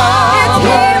is power. It's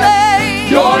healing.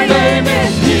 Your name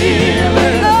is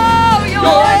healing. Oh,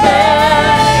 your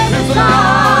name is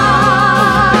life.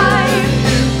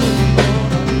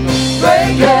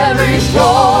 Break every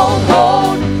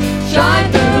stronghold. Shine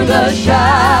through the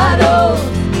shadows.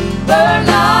 Burn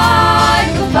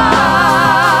like a fire.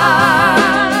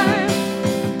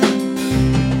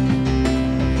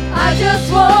 I just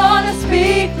want to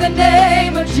speak the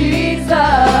name of Jesus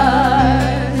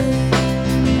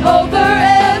over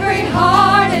every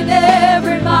heart and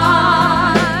every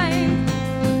mind.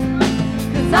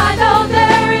 'Cause I know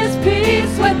there is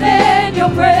peace within your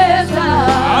presence.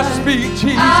 I speak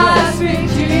Jesus. I speak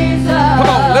Jesus. Come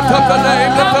on, lift up the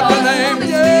name, lift up the name.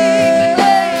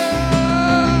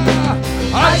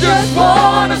 I just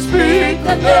want to speak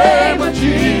the name of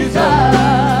Jesus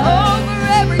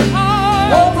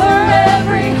over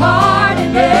every heart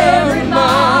and every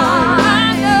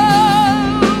mind.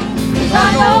 I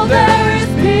know there is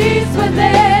peace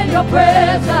within your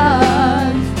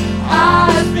presence. I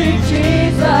speak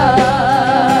Jesus.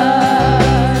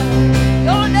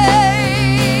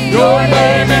 Your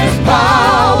name is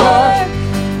power.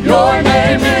 Your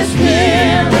name is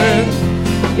healing.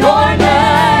 Your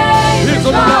name is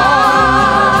life.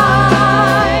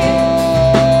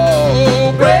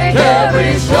 Break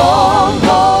every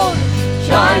stronghold.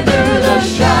 Shine through the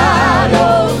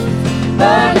shadows.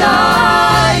 Burn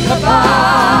like a fire.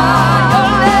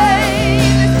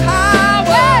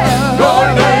 Your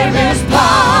name is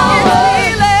power.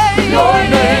 Your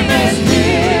name is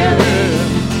healing.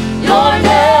 Your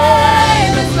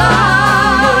name is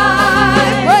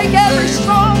life. Break every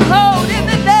stronghold in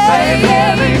the name. Break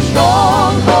every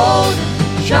stronghold.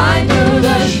 Shine through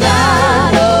the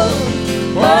shadows.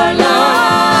 Burn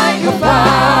like a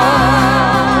fire.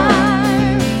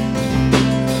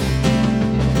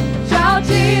 Shout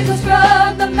Jesus from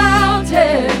the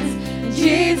mountains.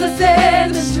 Jesus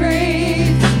in the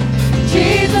streets.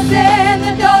 Jesus in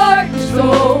the darkness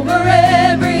over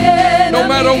every enemy. No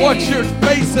matter what you're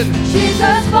facing,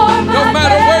 Jesus for my no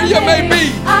matter where you may family,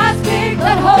 be, I speak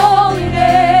that holy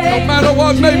name. no matter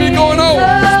what may be going on,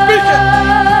 speak it.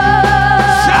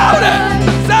 Shout it.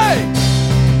 Say.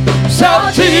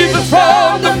 Shout Jesus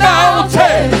from the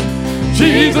mountain,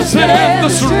 Jesus in the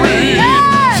street.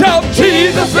 Shout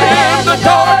Jesus in the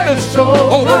darkness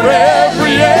over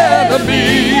every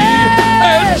enemy.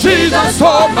 And Jesus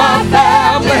for my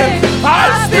family,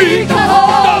 I speak the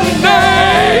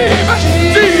name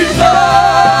Jesus.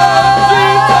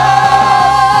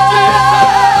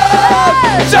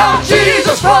 Jesus.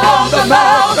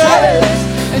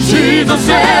 Jesus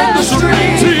in the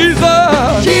street.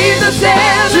 Jesus. Jesus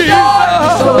in the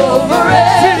darkness over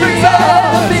every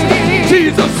enemy.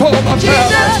 Jesus for my family.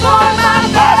 Jesus for my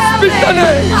family. I speak the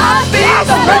name. I speak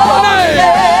the name. holy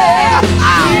name.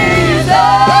 Jesus.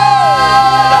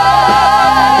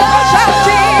 Shout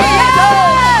Jesus.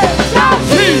 Shout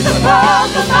Jesus from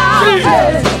the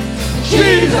mountains.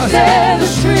 Jesus in the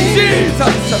street.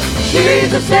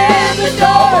 Jesus in the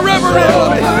darkness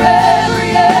over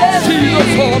every enemy. Jesus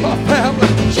for my family.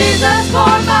 Jesus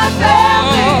for my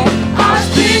family. I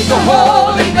speak the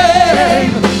holy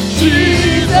name.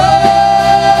 Jesus.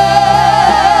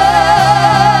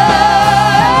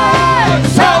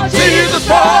 Shout Jesus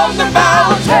from the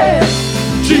mountain.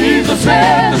 Jesus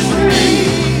in the street.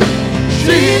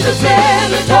 Jesus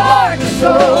in the darkness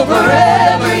over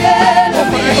every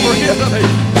enemy.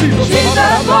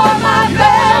 Jesus for my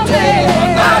family.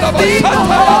 I speak the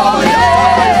holy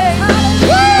name.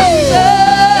 Jesus.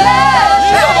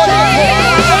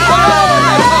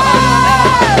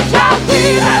 Shout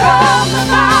Jesus from the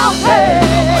mountain.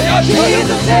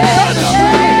 Jesus in the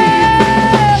street.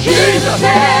 Jesus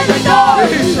in the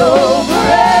darkness over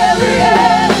every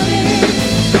enemy.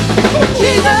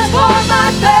 Jesus for my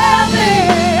family.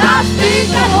 I speak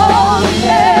the holy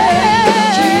name.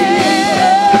 Jesus.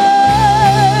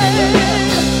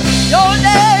 Your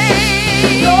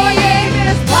name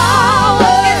is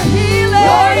power.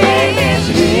 Your name is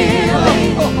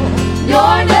healing.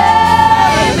 Your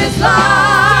name is life.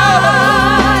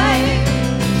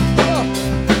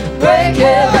 Break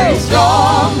every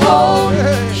stronghold.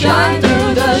 Shine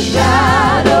through the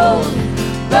shadows.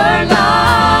 Burn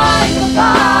like a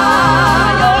fire.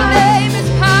 Your name is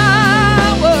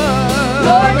power.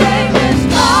 Your name is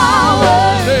power.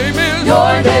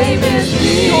 Your name is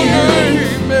healing.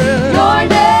 Your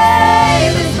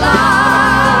name is life.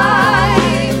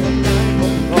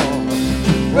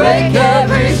 Break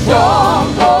every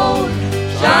stronghold.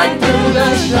 Shine through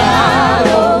the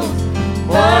shadows.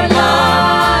 Burn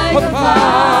like a fire.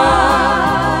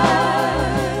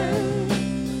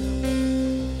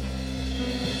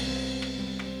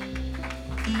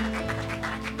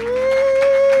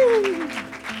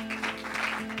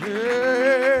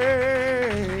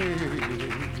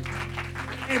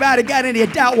 Anybody got any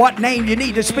doubt what name you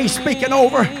need to be speaking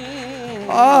over?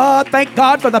 Oh, thank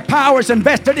God for the powers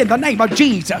invested in the name of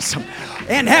Jesus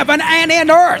in heaven and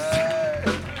in earth.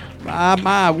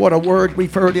 My, what a word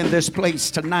we've heard in this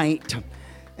place tonight.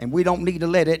 And we don't need to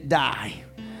let it die.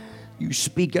 You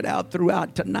speak it out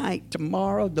throughout tonight,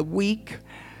 tomorrow, the week,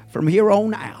 from here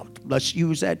on out. Let's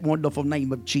use that wonderful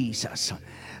name of Jesus.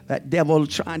 That devil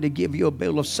trying to give you a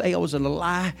bill of sales and a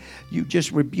lie, you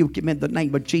just rebuke him in the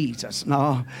name of Jesus.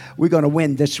 No, we're going to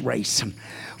win this race.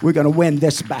 We're going to win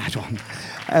this battle.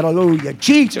 Hallelujah.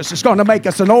 Jesus is going to make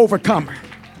us an overcomer.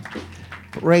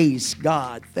 Praise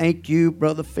God. Thank you,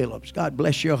 Brother Phillips. God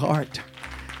bless your heart.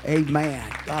 Amen.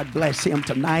 God bless him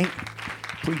tonight.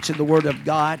 Preaching the word of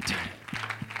God.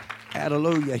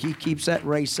 Hallelujah. He keeps that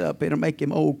race up. It'll make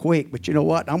him old quick. But you know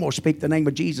what? I'm going to speak the name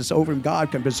of Jesus over him.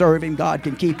 God can preserve him. God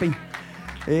can keep him.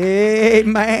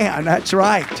 Amen. That's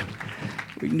right.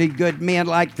 We need good men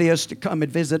like this to come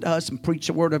and visit us and preach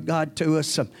the word of God to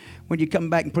us. When you come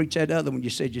back and preach that other one, you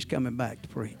said just coming back to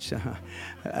preach.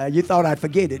 You thought I'd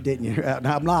forget it, didn't you?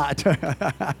 I'm not.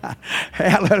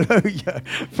 Hallelujah.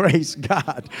 Praise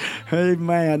God.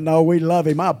 Amen. No, we love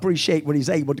him. I appreciate when he's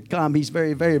able to come. He's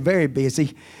very, very, very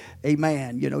busy.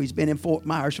 Amen. You know, he's been in Fort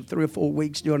Myers for 3 or 4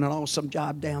 weeks doing an awesome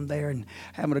job down there and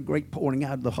having a great pouring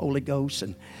out of the Holy Ghost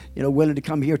and, you know, willing to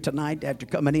come here tonight after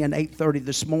coming in 8:30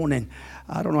 this morning.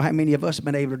 I don't know how many of us have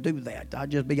been able to do that. I'll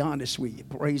just be honest with you.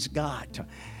 Praise God.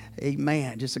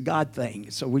 Amen. Just a God thing.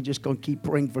 So we're just going to keep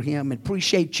praying for him and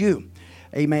appreciate you.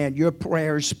 Amen. Your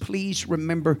prayers. Please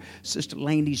remember Sister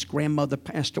Laney's grandmother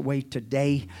passed away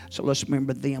today. So let's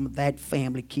remember them, that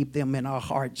family. Keep them in our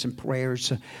hearts and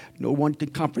prayers. No one can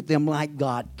comfort them like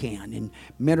God can. And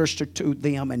minister to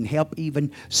them and help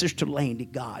even Sister Laney,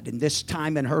 God, in this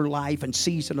time in her life and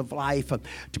season of life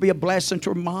to be a blessing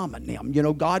to her mom and them. You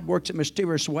know, God works in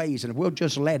mysterious ways. And if we'll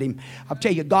just let him, I'll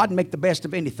tell you, God make the best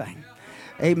of anything.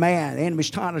 Amen. The enemy's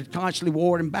trying to constantly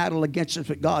war and battle against us,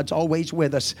 but God's always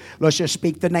with us. Let's just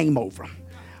speak the name over them.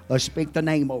 Let's speak the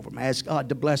name over them. Ask God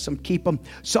to bless them, keep them.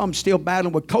 Some still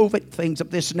battling with COVID, things of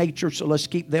this nature, so let's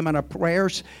keep them in our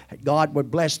prayers. God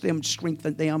would bless them,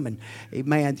 strengthen them, and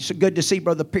amen. It's so good to see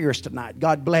Brother Pierce tonight.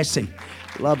 God bless him.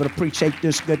 Love and appreciate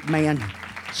this good man.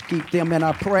 Let's keep them in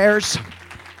our prayers.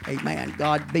 Amen.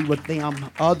 God be with them.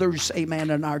 Others,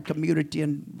 amen, in our community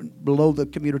and below the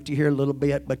community here a little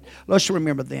bit. But let's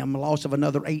remember them. The loss of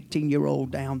another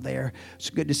 18-year-old down there. It's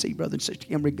good to see Brother and Sister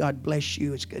Henry. God bless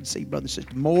you. It's good to see Brother and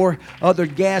Sister Moore. Other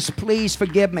guests, please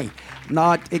forgive me.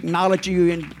 Not acknowledge you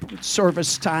in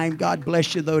service time. God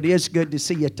bless you, though. It is good to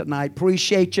see you tonight.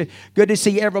 Appreciate you. Good to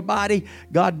see everybody.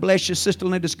 God bless you. Sister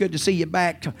Linda, it's good to see you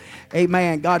back.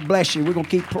 Amen. God bless you. We're going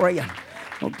to keep praying.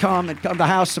 Don't come to the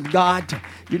house of God.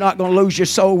 You're not going to lose your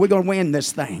soul. We're going to win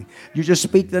this thing. You just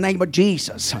speak the name of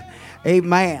Jesus.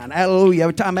 Amen. Hallelujah.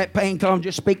 Every time that pain comes,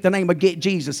 just speak the name of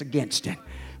Jesus against it.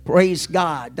 Praise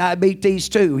God. Diabetes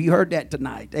too. You heard that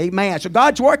tonight. Amen. So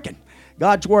God's working.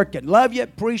 God's working. Love you.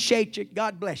 Appreciate you.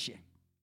 God bless you.